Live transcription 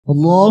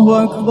Allahu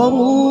Akbar,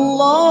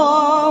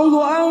 Allahu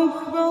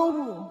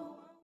Akbar.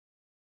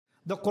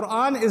 The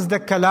Quran is the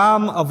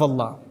kalam of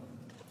Allah.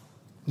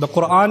 The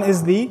Quran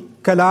is the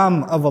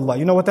kalam of Allah.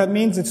 You know what that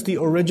means? It's the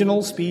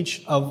original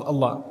speech of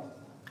Allah.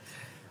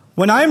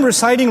 When I'm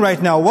reciting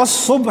right now,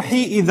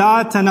 وَالصُّبْحِ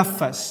إِذَا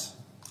تَنَفَّسْ,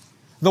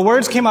 the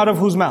words came out of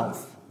whose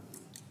mouth?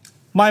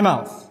 My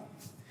mouth.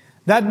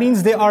 That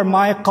means they are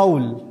my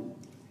qawl.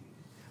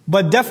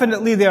 But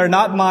definitely they are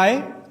not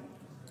my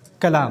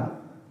kalam.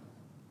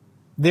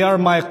 They are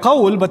my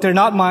qawl, but they're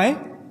not my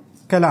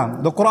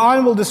kalam. The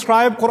Quran will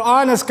describe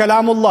Quran as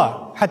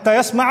kalamullah. حَتَّى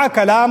يَسْمَعَ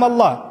كَلَامَ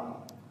اللَّهِ.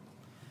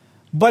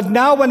 But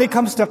now when it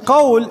comes to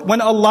qawl,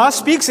 when Allah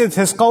speaks, it's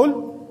His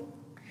qawl.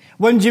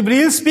 When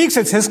Jibreel speaks,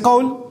 it's His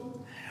qawl.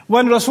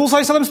 When Rasul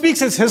ﷺ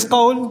speaks, it's His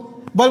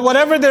qawl. But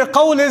whatever their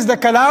qawl is, the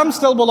kalam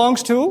still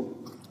belongs to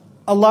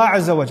Allah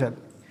Azza wa Jal.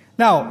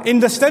 Now, in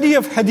the study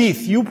of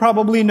hadith, you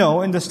probably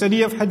know, in the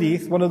study of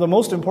hadith, one of the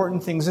most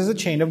important things is a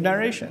chain of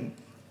narration.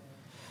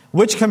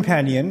 Which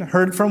companion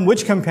heard from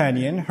which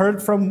companion,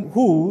 heard from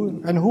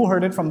who, and who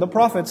heard it from the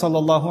Prophet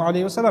sallallahu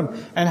alaihi wasallam,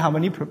 and how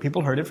many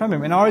people heard it from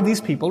him. And are these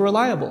people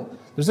reliable?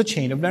 There's a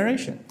chain of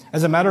narration.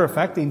 As a matter of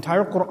fact, the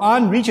entire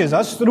Quran reaches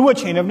us through a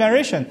chain of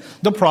narration.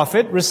 The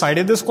Prophet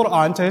recited this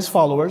Quran to his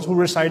followers, who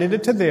recited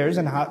it to theirs,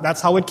 and that's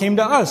how it came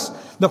to us.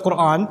 The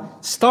Quran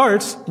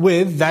starts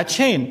with that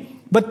chain.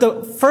 But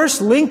the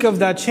first link of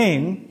that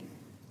chain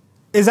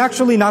is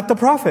actually not the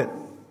Prophet.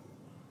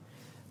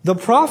 The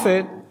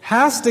Prophet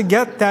has to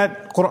get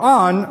that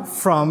Quran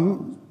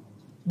from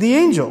the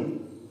angel.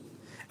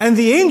 And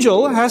the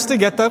angel has to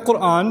get that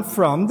Quran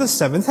from the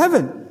seventh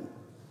heaven,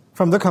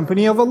 from the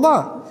company of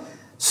Allah.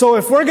 So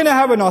if we're going to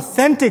have an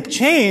authentic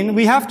chain,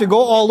 we have to go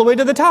all the way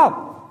to the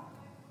top.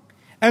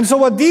 And so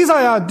what these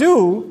ayat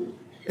do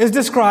is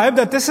describe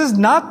that this is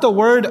not the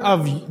word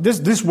of,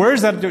 this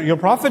words that your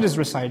Prophet is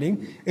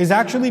reciting is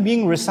actually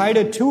being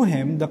recited to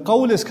him. The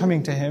qawl is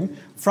coming to him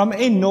from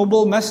a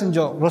noble messenger,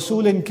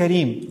 Rasulun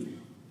Kareem.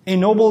 A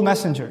noble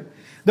messenger.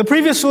 The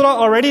previous surah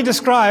already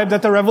described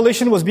that the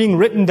revelation was being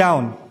written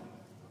down.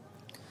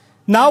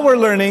 Now we're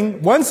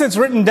learning, once it's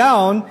written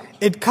down,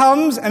 it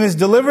comes and is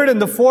delivered in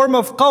the form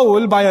of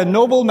qawl by a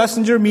noble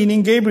messenger,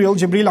 meaning Gabriel,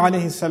 Jibreel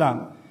alayhi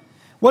salam.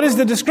 What is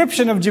the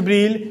description of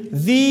Jibreel?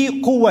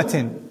 Dhi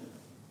quwwatin.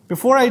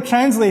 Before I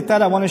translate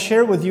that, I want to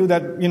share with you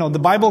that, the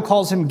Bible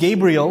calls him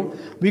Gabriel,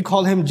 we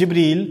call him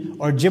Jibreel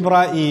or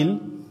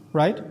Jibreel,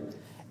 right?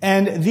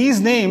 And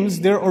these names,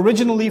 they're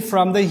originally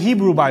from the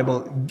Hebrew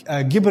Bible,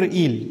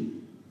 Gibreel,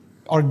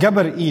 or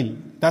Gabriel.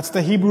 That's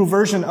the Hebrew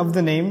version of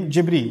the name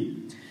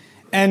Jibreel.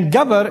 And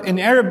Gabr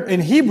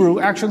in Hebrew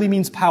actually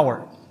means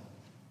power.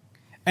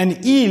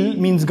 And Il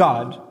means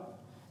God,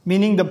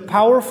 meaning the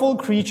powerful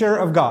creature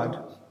of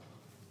God.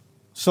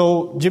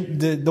 So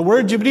the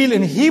word Jibreel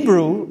in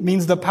Hebrew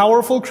means the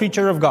powerful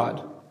creature of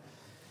God.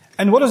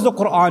 And what does the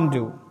Quran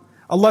do?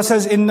 Allah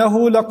says, إِنَّهُ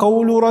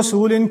لَقَوْلُ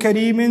رَسُولٍ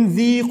كَرِيمٍ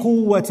ذِي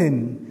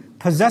قُوَّةٍ.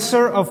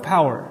 Possessor of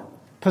power,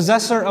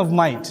 possessor of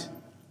might.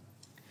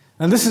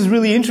 And this is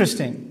really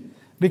interesting,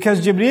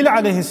 because Jibreel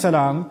alayhi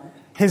salam,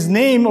 his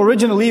name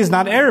originally is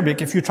not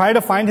Arabic. If you try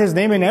to find his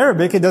name in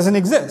Arabic, it doesn't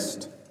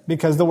exist,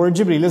 because the word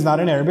Jibreel is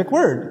not an Arabic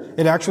word.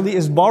 It actually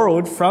is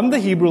borrowed from the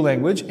Hebrew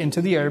language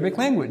into the Arabic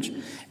language.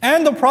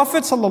 And the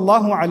Prophet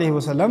sallallahu alaihi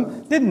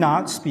wasallam did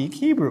not speak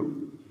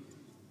Hebrew.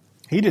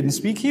 He didn't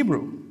speak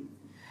Hebrew.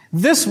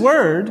 This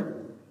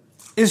word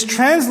is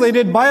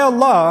translated by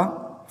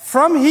Allah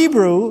from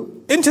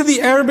Hebrew into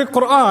the Arabic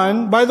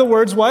Quran by the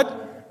words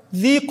what?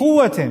 Dhi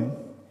quwwatin.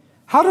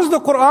 How does the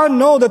Quran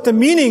know that the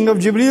meaning of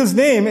Jibreel's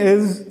name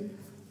is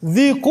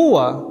Dhi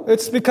quwwa?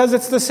 It's because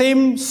it's the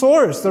same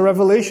source. The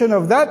revelation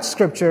of that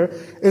scripture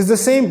is the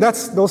same.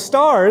 That's those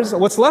stars,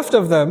 what's left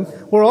of them,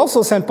 were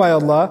also sent by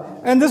Allah.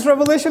 And this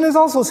revelation is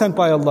also sent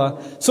by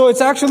Allah. So it's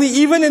actually,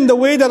 even in the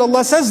way that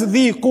Allah says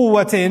Dhi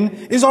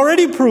quwwatin, is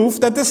already proof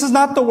that this is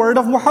not the word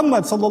of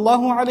Muhammad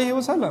sallallahu alaihi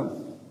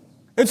wasallam.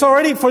 It's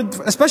already,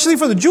 especially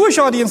for the Jewish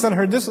audience that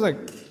heard this, like,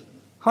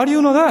 how do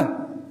you know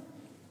that?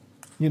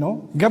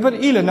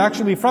 Gabriel, and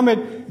actually from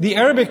it, the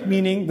Arabic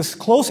meaning, this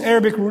close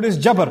Arabic root is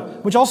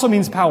Jabr, which also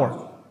means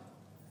power.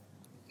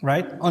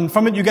 Right? And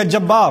from it you get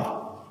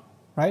Jabbar.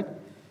 Right?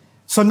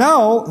 So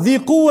now, Dhi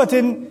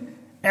quwwatin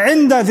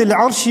inda dhil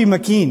arshi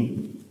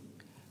makin.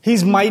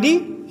 He's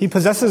mighty, he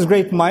possesses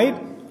great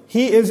might,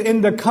 he is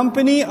in the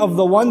company of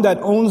the one that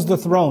owns the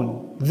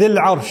throne. Dhil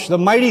arsh, the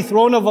mighty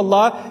throne of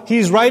Allah,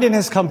 he's right in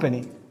his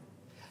company.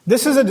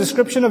 This is a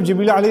description of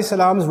Jibreel alayhi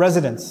salam's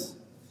residence.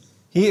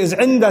 He is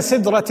inda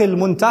sidratil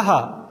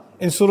muntaha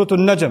in Surah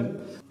An-Najm.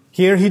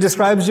 Here he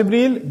describes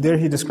Jibreel, there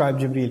he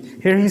describes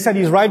Jibreel. Here he said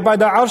he's right by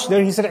the arsh,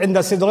 there he said inda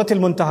sidratil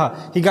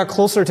muntaha. He got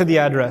closer to the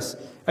address.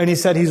 And he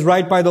said he's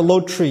right by the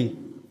low tree.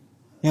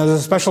 There's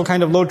a special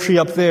kind of low tree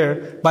up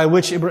there by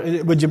which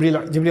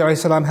Jibreel alayhi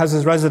salam has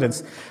his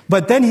residence.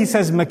 But then he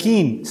says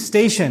makin,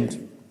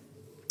 stationed.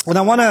 And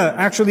I want to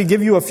actually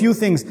give you a few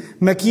things.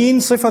 مكين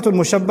صفة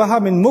مشبهة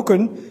من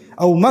مكن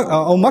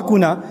أو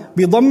مكنة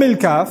بضم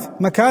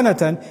الكاف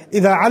مكانة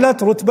إذا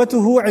علت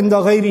رتبته عند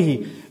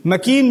غيره.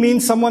 Makin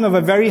means someone of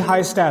a very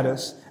high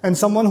status and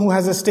someone who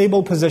has a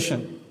stable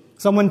position.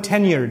 Someone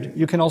tenured,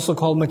 you can also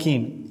call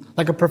makin.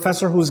 Like a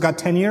professor who's got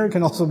tenure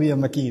can also be a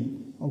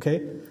makin.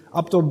 Okay?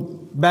 Up to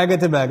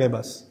bagate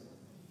bas.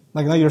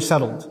 Like now you're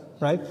settled,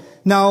 right?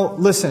 Now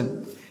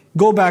listen,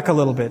 go back a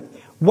little bit.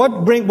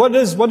 What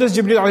does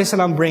Jibreel alayhi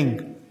salam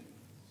bring?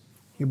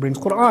 He brings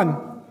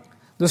Quran.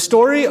 The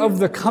story of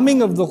the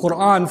coming of the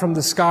Quran from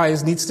the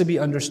skies needs to be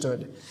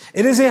understood.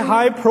 It is a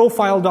high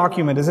profile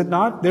document, is it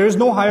not? There is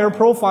no higher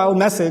profile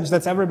message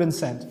that's ever been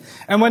sent.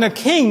 And when a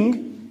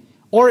king,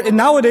 or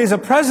nowadays a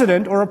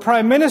president or a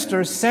prime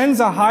minister sends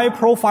a high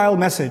profile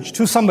message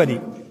to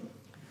somebody,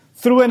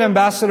 through an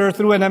ambassador,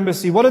 through an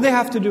embassy, what do they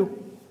have to do?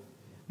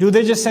 Do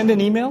they just send an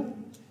email?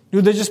 Do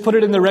they just put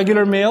it in the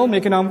regular mail,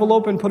 make an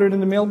envelope and put it in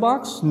the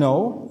mailbox?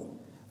 No.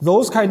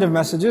 Those kind of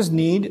messages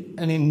need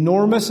an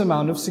enormous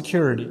amount of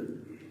security.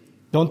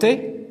 Don't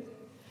they?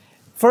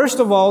 First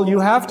of all, you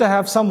have to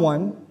have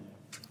someone,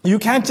 you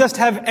can't just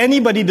have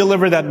anybody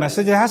deliver that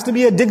message. It has to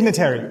be a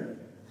dignitary.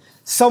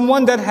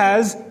 Someone that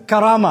has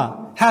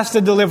karama has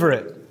to deliver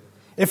it.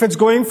 If it's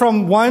going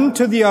from one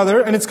to the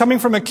other and it's coming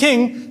from a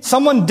king,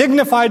 someone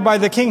dignified by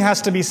the king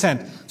has to be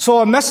sent. So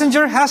a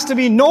messenger has to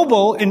be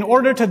noble in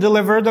order to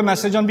deliver the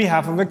message on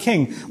behalf of a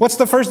king. What's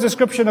the first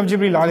description of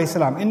Jibreel alayhi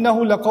salam?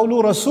 إِنَّهُ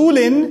لَقَوْلُ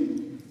رَسُولٍ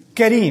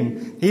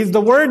كَرِيمٍ. He's the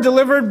word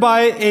delivered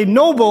by a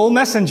noble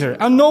messenger,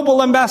 a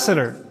noble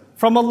ambassador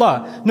from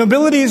Allah.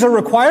 Nobility is a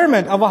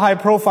requirement of a high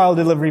profile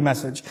delivery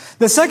message.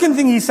 The second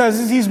thing he says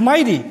is he's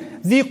mighty.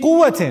 ذِي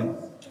قُوَّةٍ.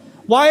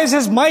 Why is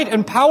his might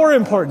and power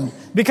important?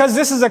 Because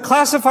this is a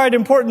classified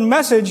important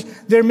message.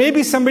 There may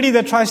be somebody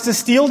that tries to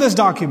steal this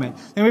document.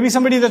 There may be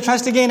somebody that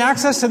tries to gain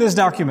access to this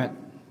document.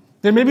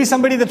 There may be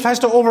somebody that tries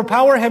to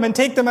overpower him and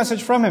take the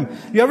message from him.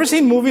 You ever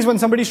seen movies when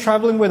somebody's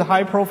traveling with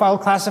high profile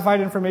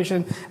classified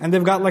information and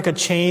they've got like a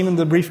chain in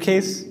the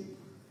briefcase?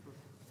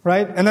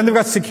 Right? And then they've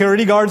got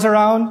security guards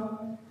around.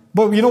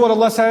 But you know what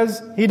Allah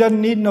says? He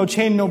doesn't need no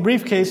chain, no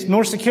briefcase,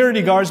 nor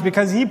security guards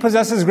because He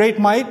possesses great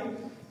might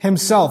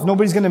Himself.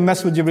 Nobody's going to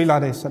mess with Jibreel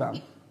alayhi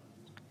salam.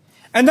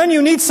 And then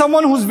you need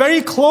someone who's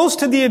very close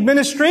to the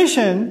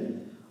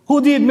administration,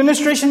 who the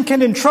administration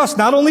can entrust.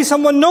 Not only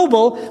someone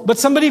noble, but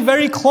somebody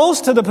very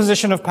close to the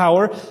position of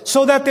power,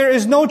 so that there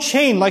is no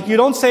chain. Like you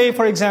don't say,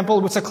 for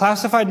example, it's a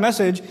classified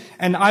message,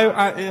 and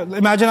I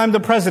imagine I'm the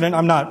president.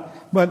 I'm not.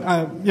 But,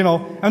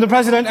 I'm the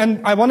president,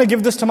 and I want to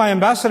give this to my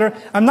ambassador.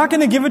 I'm not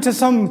going to give it to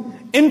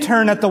some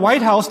intern at the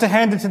White House to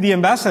hand it to the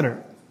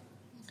ambassador.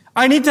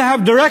 I need to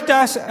have direct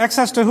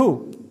access to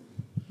who?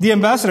 The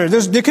ambassador.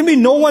 There can be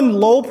no one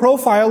low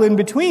profile in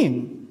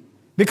between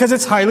because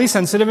it's highly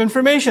sensitive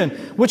information,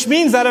 which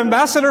means that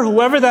ambassador,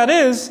 whoever that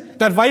is,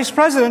 that vice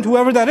president,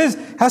 whoever that is,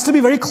 has to be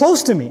very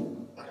close to me.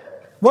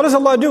 What does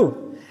Allah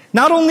do?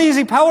 Not only is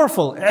He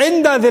powerful,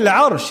 عِنْدَ ذِي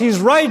الْعَرْشِ, He's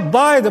right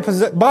by the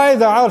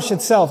arsh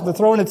itself, the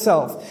throne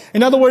itself.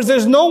 In other words,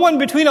 there's no one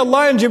between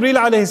Allah and Jibreel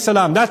alayhi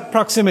salam, that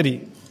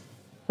proximity.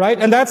 Right?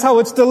 And that's how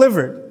it's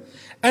delivered.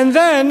 And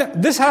then,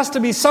 this has to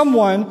be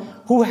someone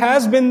who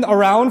has been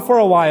around for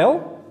a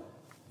while,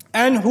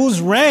 and whose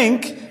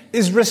rank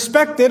is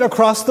respected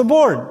across the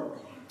board.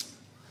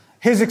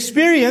 His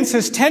experience,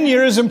 his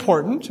tenure is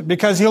important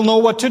because he'll know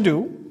what to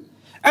do.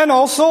 And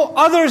also,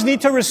 others need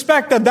to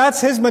respect that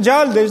that's his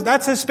majal,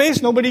 that's his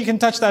space, nobody can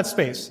touch that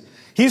space.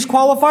 He's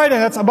qualified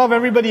and that's above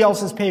everybody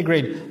else's pay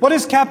grade.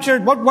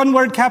 What one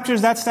word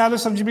captures that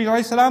status of Jibreel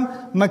alayhi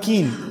salam?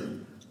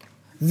 Makin.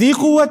 ذي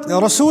قوة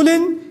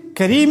رسول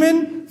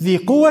كريم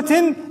ذي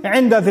قوة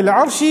عند ذي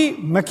العرش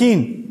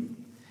مكين.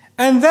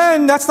 And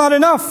then, that's not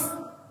enough.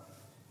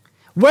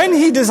 When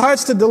he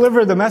decides to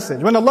deliver the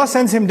message, when Allah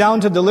sends him down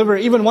to deliver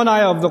even one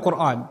ayah of the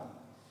Quran,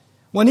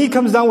 when he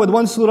comes down with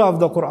one surah of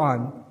the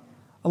Quran,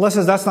 Allah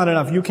says that's not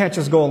enough. You can't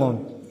just go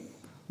alone.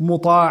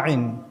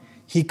 Muta'in.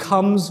 He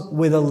comes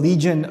with a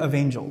legion of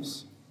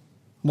angels.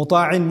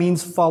 Muta'in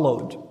means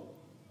followed.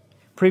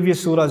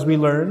 Previous surahs we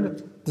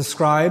learned, the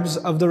scribes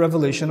of the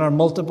revelation are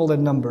multiple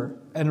in number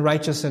and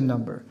righteous in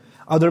number.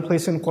 Other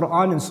place in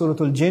Quran, in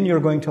Surah Al-Jinn,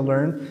 you're going to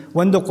learn,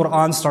 when the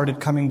Quran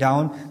started coming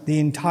down, the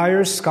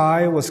entire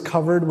sky was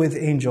covered with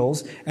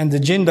angels, and the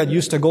jinn that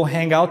used to go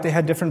hang out, they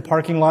had different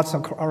parking lots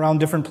around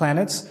different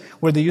planets,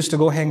 where they used to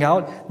go hang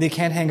out, they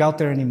can't hang out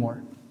there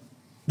anymore.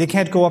 They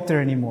can't go up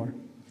there anymore.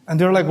 And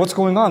they're like, what's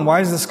going on?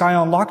 Why is the sky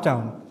on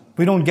lockdown?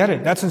 We don't get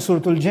it. That's in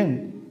Surah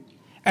Al-Jinn.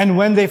 And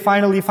when they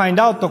finally find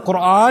out the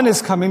Quran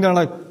is coming, they're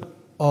like,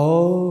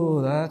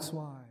 oh, that's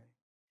why.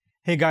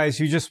 Hey guys,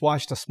 you just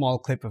watched a small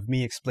clip of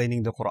me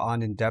explaining the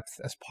Quran in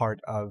depth as part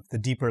of the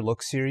Deeper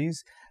Look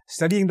series.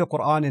 Studying the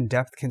Quran in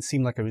depth can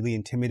seem like a really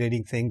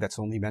intimidating thing that's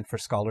only meant for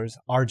scholars.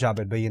 Our job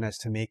at Bayyinah is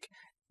to make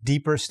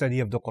deeper study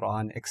of the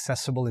Quran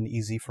accessible and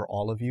easy for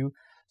all of you.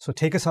 So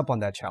take us up on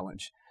that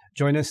challenge.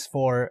 Join us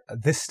for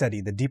this study,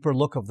 the Deeper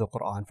Look of the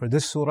Quran, for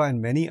this surah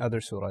and many other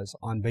surahs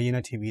on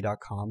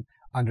BayyinahTV.com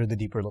under the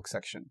Deeper Look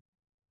section.